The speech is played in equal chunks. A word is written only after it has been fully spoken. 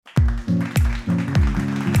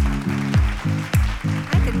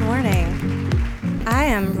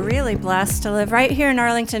am really blessed to live right here in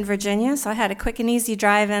Arlington, Virginia, so I had a quick and easy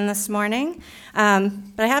drive in this morning.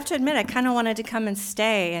 But I have to admit, I kind of wanted to come and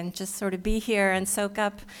stay and just sort of be here and soak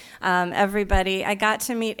up everybody. I got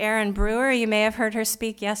to meet Erin Brewer. You may have heard her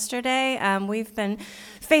speak yesterday. We've been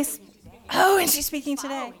and she's speaking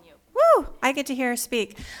today. Woo! I get to hear her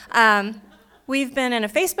speak. We've been in a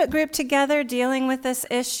Facebook group together dealing with this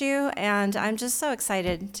issue, and I'm just so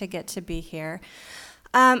excited to get to be here.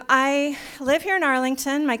 I live here in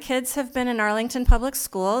Arlington. My kids have been in Arlington Public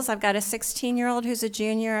Schools. I've got a 16-year-old who's a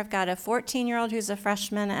junior. I've got a 14-year-old who's a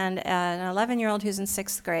freshman and an 11-year-old who's in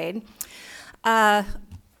 6th grade.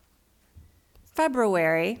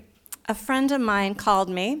 February, a friend of mine called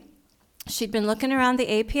me. She'd been looking around the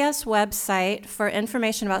APS website for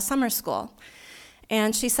information about summer school.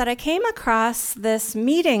 And she said, I came across this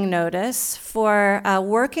meeting notice for a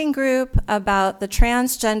working group about the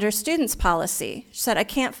transgender students policy. She said, I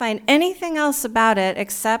can't find anything else about it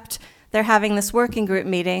except they're having this working group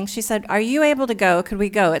meeting. She said, are you able to go? Could we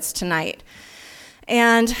go? It's tonight.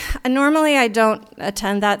 And normally I don't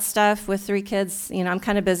attend that stuff with 3 kids. You know, I'm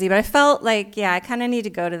kind of busy, but I felt like, I kind of need to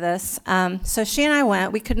go to this. So she and I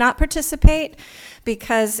went. We could not participate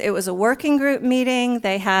because it was a working group meeting.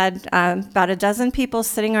 They had about a dozen people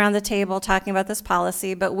sitting around the table talking about this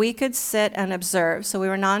policy, but we could sit and observe. So we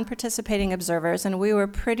were non-participating observers, and we were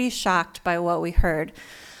pretty shocked by what we heard.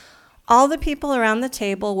 All the people around the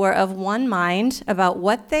table were of one mind about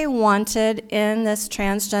what they wanted in this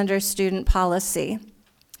transgender student policy.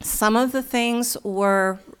 Some of the things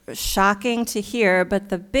were shocking to hear, but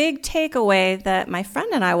the big takeaway that my friend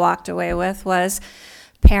and I walked away with was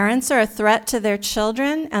parents are a threat to their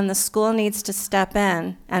children, and the school needs to step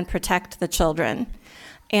in and protect the children.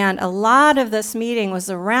 And a lot of this meeting was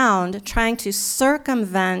around trying to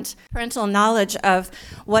circumvent parental knowledge of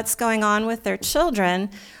what's going on with their children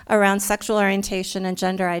around sexual orientation and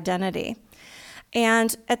gender identity.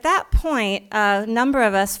 And at that point, a number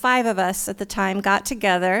of us, 5 of us at the time, got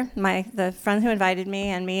together, the friend who invited me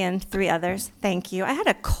and 3 others. Thank you. I had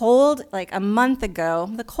a cold like a month ago.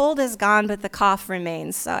 The cold is gone, but the cough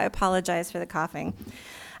remains, so I apologize for the coughing.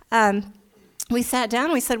 We sat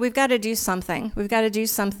down, we said, we've got to do something. We've got to do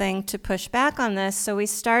something to push back on this. So we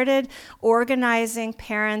started organizing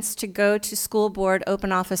parents to go to school board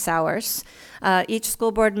open office hours. Each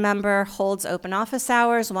school board member holds open office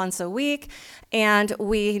hours once a week, and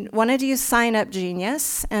we wanted to use Sign Up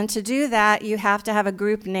Genius. And to do that, you have to have a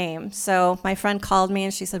group name. So my friend called me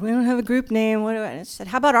and she said, we don't have a group name. And she said,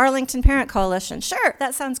 how about Arlington Parent Coalition? Sure,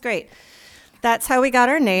 that sounds great. That's how we got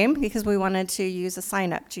our name, because we wanted to use a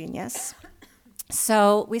Sign Up Genius.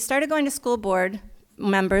 So we started going to school board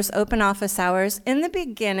members' open office hours. In the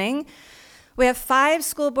beginning, we have 5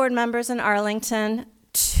 school board members in Arlington.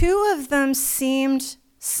 2 of them seemed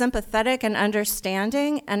sympathetic and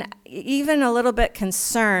understanding, and even a little bit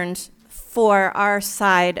concerned for our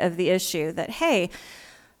side of the issue, that, hey,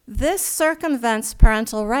 this circumvents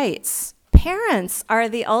parental rights. Parents are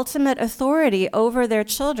the ultimate authority over their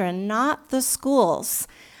children, not the schools.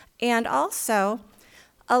 And also,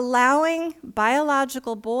 allowing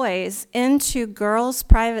biological boys into girls'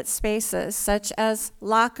 private spaces, such as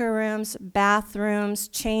locker rooms, bathrooms,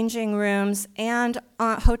 changing rooms, and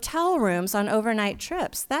hotel rooms on overnight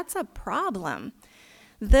trips, that's a problem.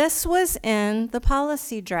 This was in the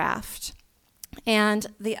policy draft. And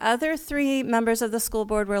the other 3 members of the school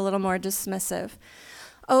board were a little more dismissive.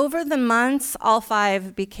 Over the months, all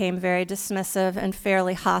 5 became very dismissive and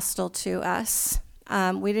fairly hostile to us.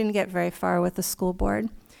 We didn't get very far with the school board.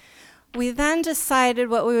 We then decided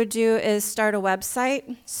what we would do is start a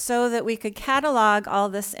website so that we could catalog all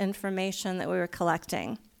this information that we were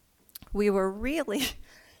collecting. We were really,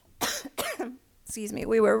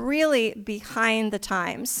 we were really behind the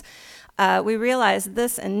times. We realized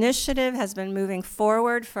this initiative has been moving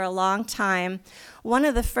forward for a long time. One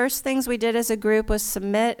of the first things we did as a group was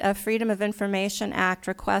submit a Freedom of Information Act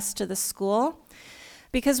request to the school,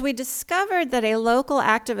 because we discovered that a local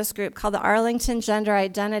activist group called the Arlington Gender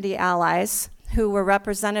Identity Allies, who were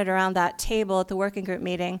represented around that table at the working group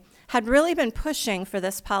meeting, had really been pushing for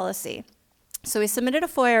this policy. So we submitted a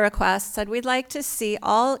FOIA request, said we'd like to see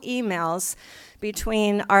all emails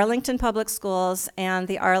between Arlington Public Schools and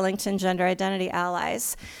the Arlington Gender Identity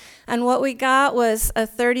Allies. And what we got was a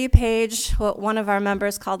 30-page, what one of our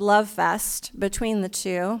members called Love Fest between the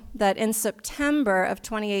 2, that in September of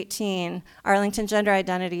 2018, Arlington Gender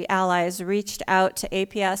Identity Allies reached out to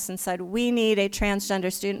APS and said, we need a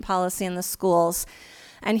transgender student policy in the schools,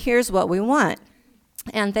 and here's what we want.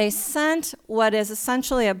 And they sent what is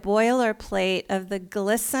essentially a boilerplate of the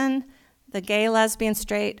GLSEN, the Gay, Lesbian,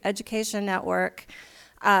 Straight Education Network,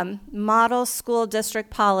 model school district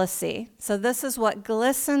policy. So this is what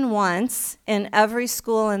GLSEN wants in every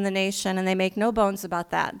school in the nation, and they make no bones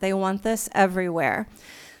about that. They want this everywhere.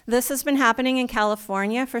 This has been happening in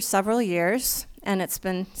California for several years, and it's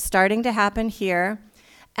been starting to happen here.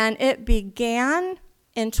 And it began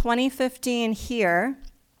in 2015 here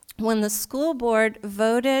when the school board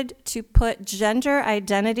voted to put gender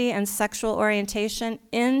identity and sexual orientation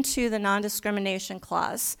into the non-discrimination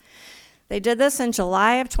clause. They did this in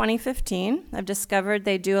July of 2015. I've discovered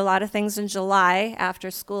they do a lot of things in July after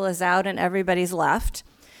school is out and everybody's left.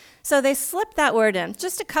 So they slipped that word in,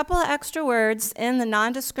 just a couple of extra words in the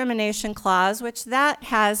non-discrimination clause, which that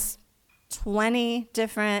has 20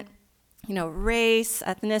 different, race,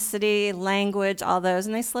 ethnicity, language, all those,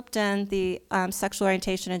 and they slipped in the sexual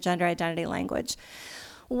orientation and gender identity language.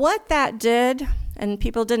 What that did, and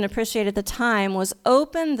people didn't appreciate at the time, was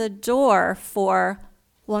open the door for,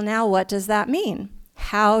 well, now what does that mean?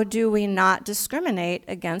 How do we not discriminate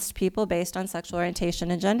against people based on sexual orientation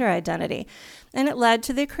and gender identity? And it led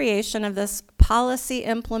to the creation of this policy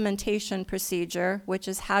implementation procedure, which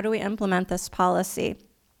is how do we implement this policy?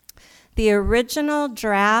 The original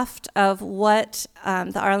draft of what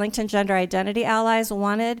the Arlington Gender Identity Allies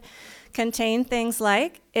wanted contained things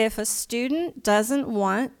like, if a student doesn't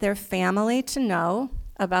want their family to know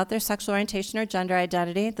about their sexual orientation or gender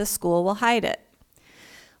identity, the school will hide it.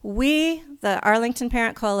 We, the Arlington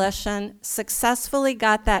Parent Coalition, successfully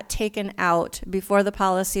got that taken out before the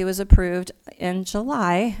policy was approved in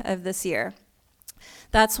July of this year.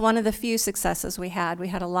 That's one of the few successes we had. We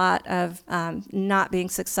had a lot of not being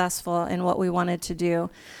successful in what we wanted to do.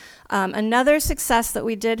 Another success that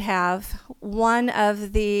we did have, one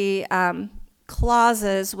of the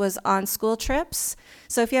clauses was on school trips.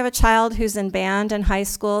 So if you have a child who's in band in high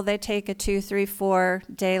school, they take a 2, 3, 4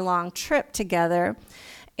 day long trip together.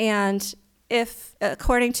 And if,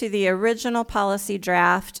 according to the original policy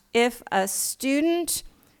draft, if a student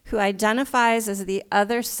who identifies as the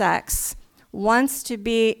other sex wants to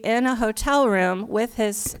be in a hotel room with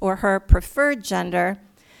his or her preferred gender,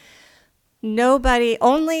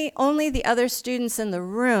 only the other students in the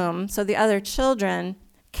room, so the other children,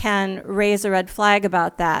 can raise a red flag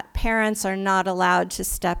about that. Parents are not allowed to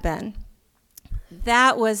step in.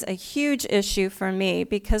 That was a huge issue for me,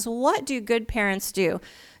 because what do good parents do?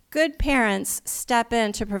 Good parents step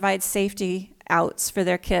in to provide safety outs for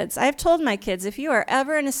their kids. I've told my kids, if you are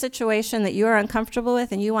ever in a situation that you are uncomfortable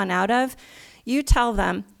with and you want out of, you tell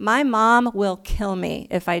them, my mom will kill me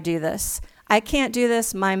if I do this. I can't do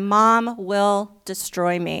this. My mom will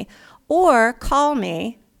destroy me. Or call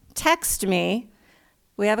me, text me.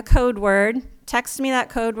 We have a code word. Text me that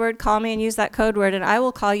code word, call me and use that code word, and I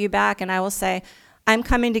will call you back and I will say, I'm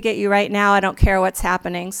coming to get you right now. I don't care what's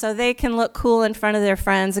happening. So they can look cool in front of their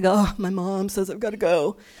friends and go, oh, my mom says I've got to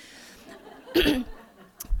go.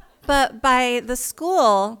 But by the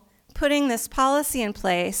school putting this policy in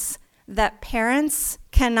place that parents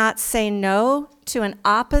cannot say no to an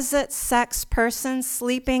opposite sex person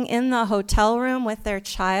sleeping in the hotel room with their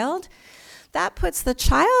child, that puts the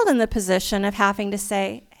child in the position of having to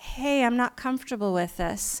say, hey, I'm not comfortable with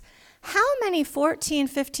this. How many 14,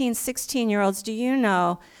 15, 16-year-olds do you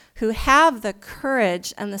know who have the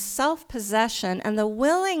courage and the self-possession and the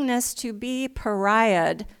willingness to be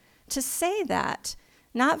pariahed to say that?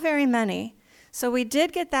 Not very many. So we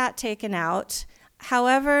did get that taken out.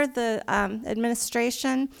 However, the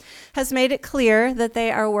administration has made it clear that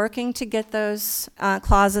they are working to get those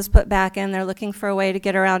clauses put back in. They're looking for a way to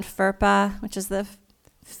get around FERPA, which is the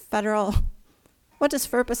federal, what does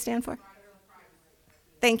FERPA stand for?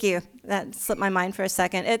 Thank you. That slipped my mind for a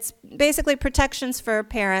second. It's basically protections for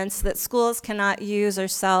parents that schools cannot use or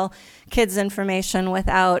sell kids' information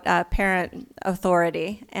without parent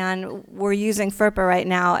authority. And we're using FERPA right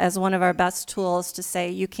now as one of our best tools to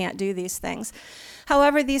say you can't do these things.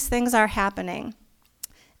 However, these things are happening.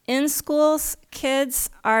 In schools,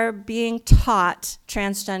 kids are being taught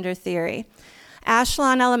transgender theory.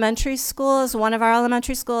 Ashland Elementary School is one of our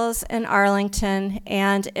elementary schools in Arlington,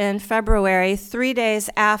 and in February, 3 days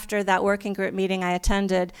after that working group meeting I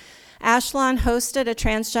attended, Ashland hosted a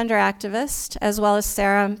transgender activist, as well as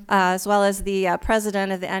Sarah, as well as the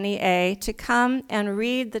president of the NEA, to come and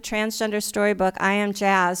read the transgender storybook, I Am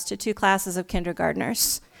Jazz, to 2 classes of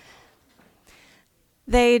kindergartners.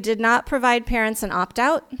 They did not provide parents an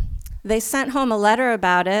opt-out. They sent home a letter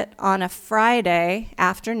about it on a Friday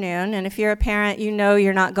afternoon, and if you're a parent, you know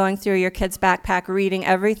you're not going through your kid's backpack reading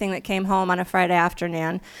everything that came home on a Friday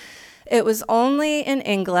afternoon. It was only in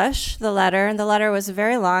English, the letter, and the letter was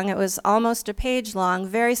very long. It was almost a page long,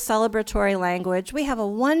 very celebratory language. We have a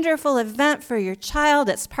wonderful event for your child.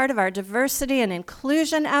 It's part of our diversity and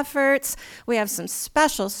inclusion efforts. We have some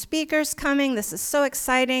special speakers coming. This is so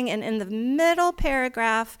exciting. And in the middle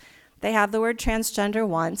paragraph, they have the word transgender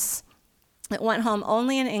once. It went home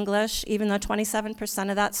only in English, even though 27%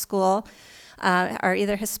 of that school are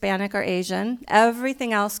either Hispanic or Asian.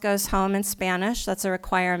 Everything else goes home in Spanish. That's a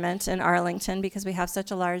requirement in Arlington because we have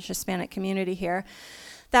such a large Hispanic community here.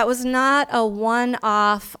 That was not a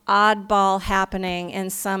one-off oddball happening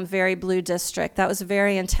in some very blue district. That was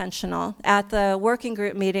very intentional. At the working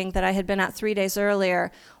group meeting that I had been at 3 days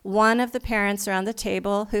earlier, one of the parents around the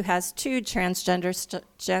table who has two transgender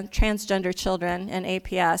children in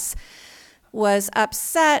APS was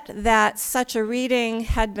upset that such a reading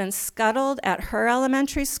had been scuttled at her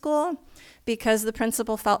elementary school because the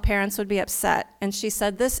principal felt parents would be upset. And she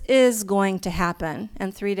said, this is going to happen.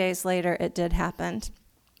 And 3 days later, it did happen.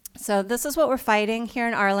 So this is what we're fighting here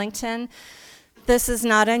in Arlington. This is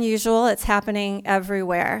not unusual. It's happening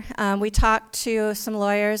everywhere. We talked to some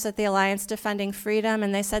lawyers at the Alliance Defending Freedom,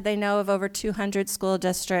 and they said they know of over 200 school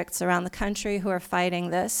districts around the country who are fighting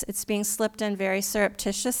this. It's being slipped in very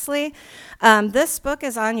surreptitiously. This book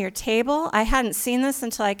is on your table. I hadn't seen this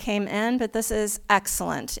until I came in, but this is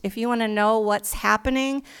excellent. If you want to know what's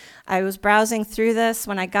happening, I was browsing through this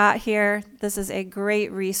when I got here. This is a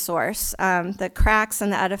great resource, The Cracks in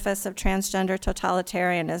the Edifice of Transgender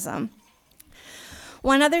Totalitarianism.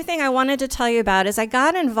 One other thing I wanted to tell you about is I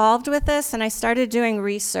got involved with this and I started doing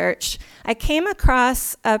research. I came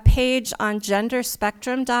across a page on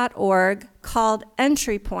genderspectrum.org called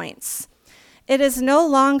Entry Points. It is no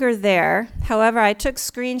longer there. However, I took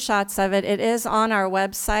screenshots of it. It is on our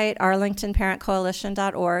website,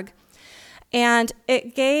 arlingtonparentcoalition.org. And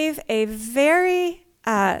it gave a very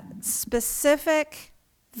specific,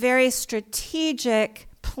 very strategic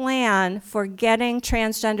plan for getting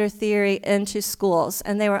transgender theory into schools,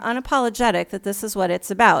 and they were unapologetic that this is what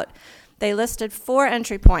it's about. They listed 4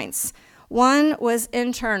 entry points. One was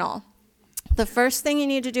internal. The first thing you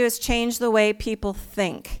need to do is change the way people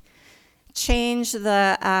think. Change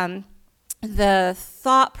the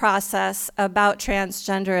thought process about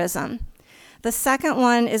transgenderism. The second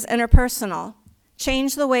one is interpersonal.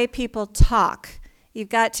 Change the way people talk. You've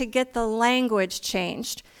got to get the language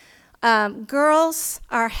changed. Girls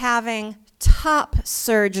are having top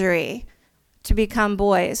surgery to become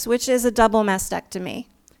boys, which is a double mastectomy.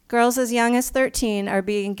 Girls as young as 13 are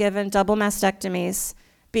being given double mastectomies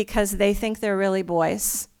because they think they're really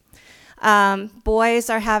boys. Boys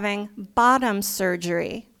are having bottom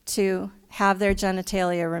surgery to have their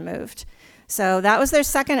genitalia removed. So that was their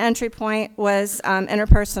second entry point, was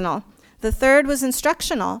interpersonal. The third was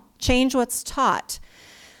instructional, change what's taught.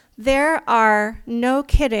 There are, no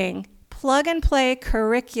kidding, plug-and-play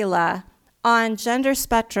curricula on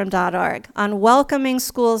genderspectrum.org, on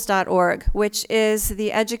welcomingschools.org, which is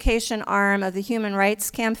the education arm of the Human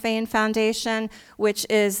Rights Campaign Foundation, which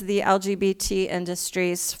is the LGBT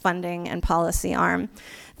industry's funding and policy arm.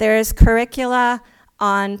 There is curricula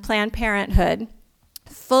on Planned Parenthood,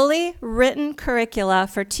 fully written curricula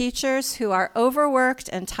for teachers who are overworked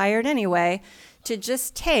and tired anyway, to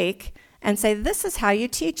just take and say, this is how you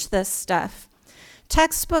teach this stuff.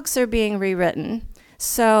 Textbooks are being rewritten.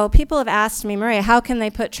 So people have asked me, Maria, how can they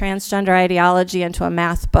put transgender ideology into a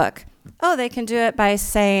math book? Oh, they can do it by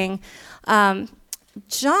saying,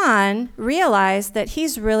 John realized that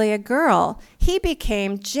he's really a girl. He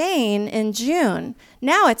became Jane in June.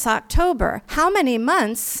 Now it's October. How many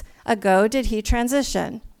months ago did he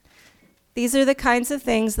transition? These are the kinds of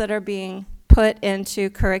things that are being put into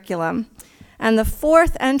curriculum. And the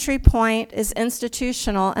fourth entry point is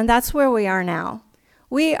institutional, and that's where we are now.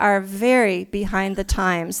 We are very behind the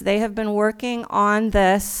times. They have been working on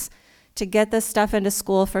this to get this stuff into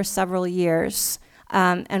school for several years,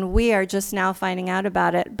 and we are just now finding out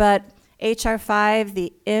about it. But H.R. 5,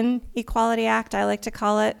 the Inequality Act, I like to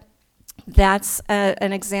call it, that's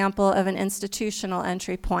an example of an institutional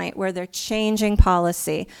entry point where they're changing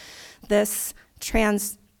policy. This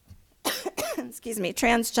transgender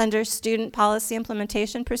student policy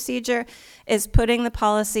implementation procedure is putting the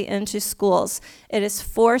policy into schools. It is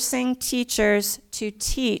forcing teachers to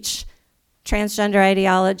teach transgender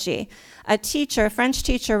ideology. A teacher, a French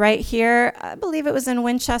teacher right here, I believe it was in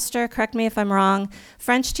Winchester, correct me if I'm wrong,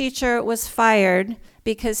 French teacher was fired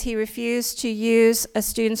because he refused to use a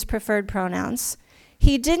student's preferred pronouns.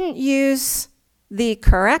 He didn't use the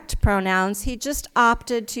correct pronouns, he just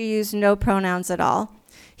opted to use no pronouns at all.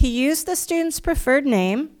 He used the student's preferred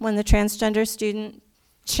name when the transgender student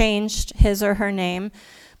changed his or her name,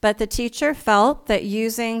 But the teacher felt that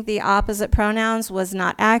using the opposite pronouns was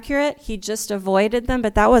not accurate. He just avoided them,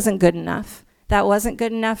 but that wasn't good enough. That wasn't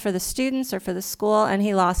good enough for the students or for the school, and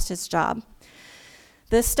he lost his job.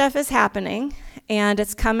 This stuff is happening, and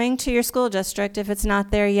it's coming to your school district if it's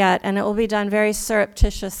not there yet, and it will be done very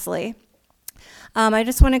surreptitiously. I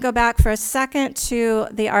just want to go back for a second to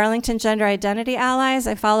the Arlington Gender Identity Allies.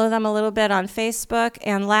 I follow them a little bit on Facebook,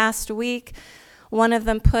 and last week, one of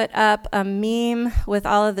them put up a meme with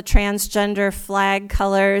all of the transgender flag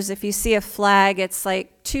colors. If you see a flag, it's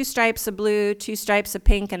like 2 stripes of blue, 2 stripes of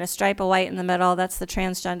pink, and a stripe of white in the middle. That's the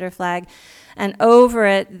transgender flag. And over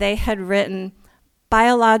it, they had written,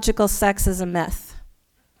 "Biological sex is a myth."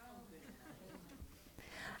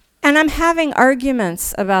 And I'm having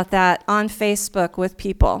arguments about that on Facebook with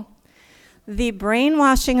people. The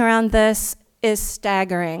brainwashing around this is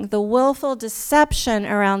staggering. The willful deception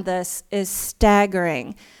around this is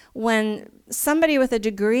staggering. When somebody with a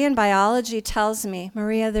degree in biology tells me,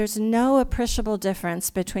 "Maria, there's no appreciable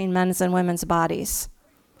difference between men's and women's bodies."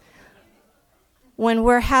 When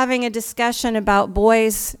we're having a discussion about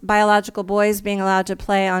boys, biological boys being allowed to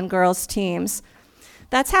play on girls' teams,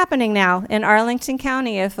 that's happening now in Arlington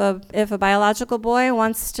County. If a biological boy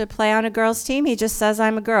wants to play on a girls' team, he just says,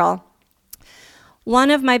 "I'm a girl."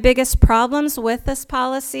 One of my biggest problems with this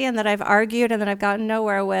policy, and that I've argued and that I've gotten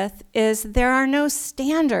nowhere with, is there are no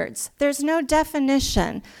standards. There's no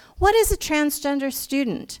definition. What is a transgender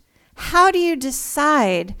student? How do you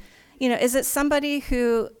decide? Is it somebody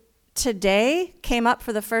who today came up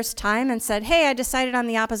for the first time and said, "Hey, I decided on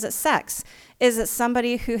the opposite sex"? Is it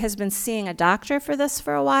somebody who has been seeing a doctor for this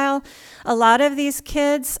for a while? A lot of these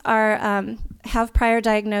kids have prior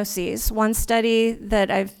diagnoses. One study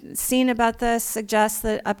that I've seen about this suggests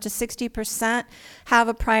that up to 60% have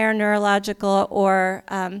a prior neurological or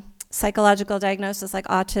psychological diagnosis like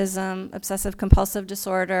autism, obsessive compulsive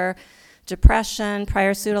disorder, depression,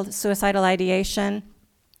 prior suicidal ideation.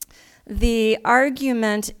 The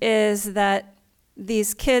argument is that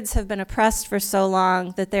these kids have been oppressed for so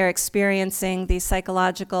long that they're experiencing these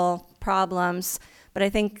psychological problems, but I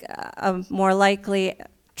think a more likely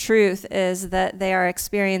truth is that they are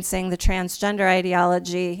experiencing the transgender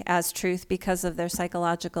ideology as truth because of their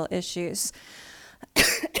psychological issues.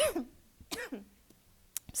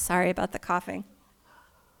 Sorry about the coughing.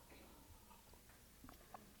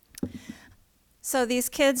 So these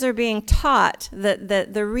kids are being taught that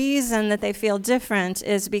the reason that they feel different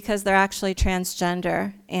is because they're actually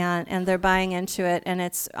transgender, and they're buying into it, and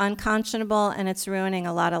it's unconscionable, and it's ruining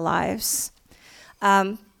a lot of lives.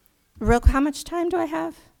 How much time do I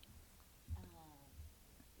have?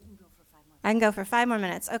 I can go for 5 more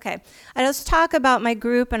minutes. Okay. I'll just talk about my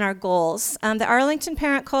group and our goals. The Arlington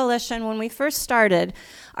Parent Coalition, when we first started,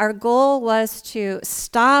 our goal was to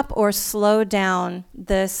stop or slow down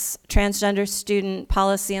this transgender student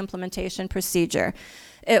policy implementation procedure.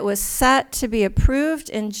 It was set to be approved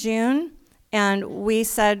in June, and we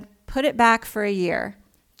said, put it back for a year,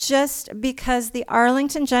 just because the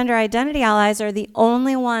Arlington Gender Identity Allies are the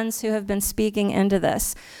only ones who have been speaking into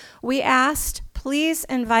this. We asked, please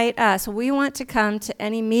invite us. We want to come to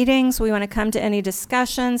any meetings. We want to come to any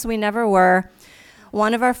discussions. We never were.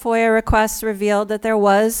 One of our FOIA requests revealed that there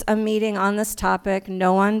was a meeting on this topic.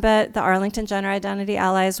 No one but the Arlington Gender Identity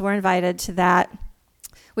Allies were invited to that.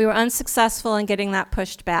 We were unsuccessful in getting that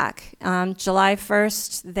pushed back. July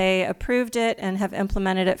 1st, they approved it and have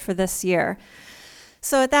implemented it for this year.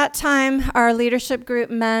 So at that time, our leadership group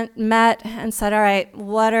met and said, all right,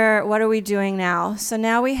 what are we doing now? So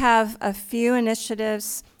now we have a few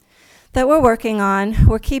initiatives that we're working on.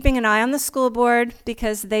 We're keeping an eye on the school board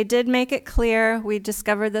because they did make it clear, we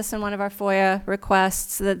discovered this in one of our FOIA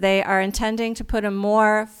requests, that they are intending to put a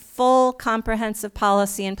more full comprehensive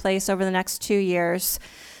policy in place over the next 2 years.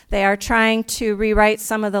 They are trying to rewrite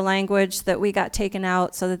some of the language that we got taken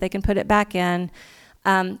out so that they can put it back in.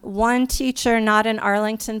 One teacher, not in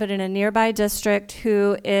Arlington, but in a nearby district,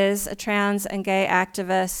 who is a trans and gay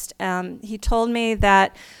activist, he told me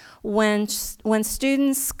that when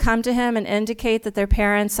students come to him and indicate that their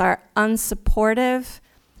parents are unsupportive,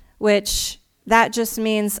 which that just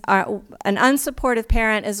means an unsupportive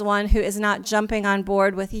parent is one who is not jumping on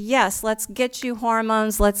board with, yes, let's get you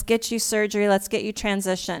hormones, let's get you surgery, let's get you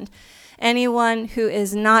transitioned. Anyone who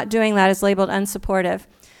is not doing that is labeled unsupportive.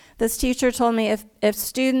 This teacher told me if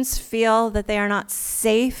students feel that they are not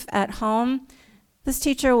safe at home, this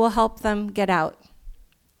teacher will help them get out,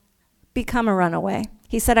 become a runaway.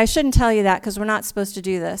 He said, I shouldn't tell you that because we're not supposed to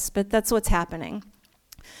do this, but that's what's happening.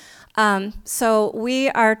 So we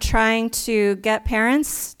are trying to get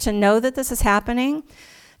parents to know that this is happening,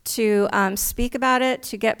 to speak about it,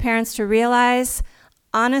 to get parents to realize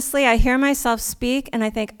honestly, I hear myself speak and I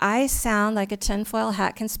think I sound like a tinfoil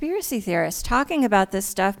hat conspiracy theorist talking about this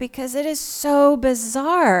stuff because it is so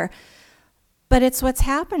bizarre. But it's what's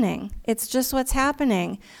happening. It's just what's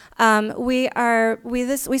happening. We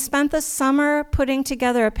spent the summer putting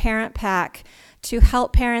together a parent pack to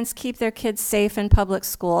help parents keep their kids safe in public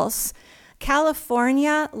schools.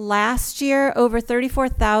 California, last year, over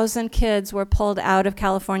 34,000 kids were pulled out of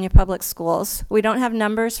California public schools. We don't have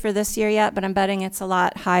numbers for this year yet, but I'm betting it's a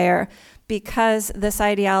lot higher because this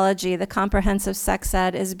ideology, the comprehensive sex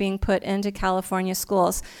ed, is being put into California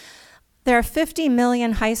schools. There are 50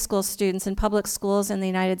 million high school students in public schools in the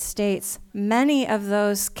United States. Many of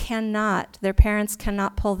those their parents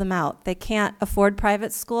cannot pull them out. They can't afford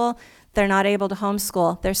private school. They're not able to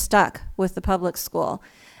homeschool. They're stuck with the public school.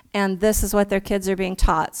 And this is what their kids are being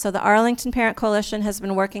taught. So the Arlington Parent Coalition has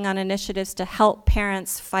been working on initiatives to help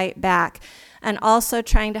parents fight back and also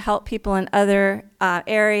trying to help people in other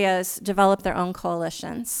areas develop their own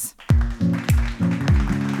coalitions.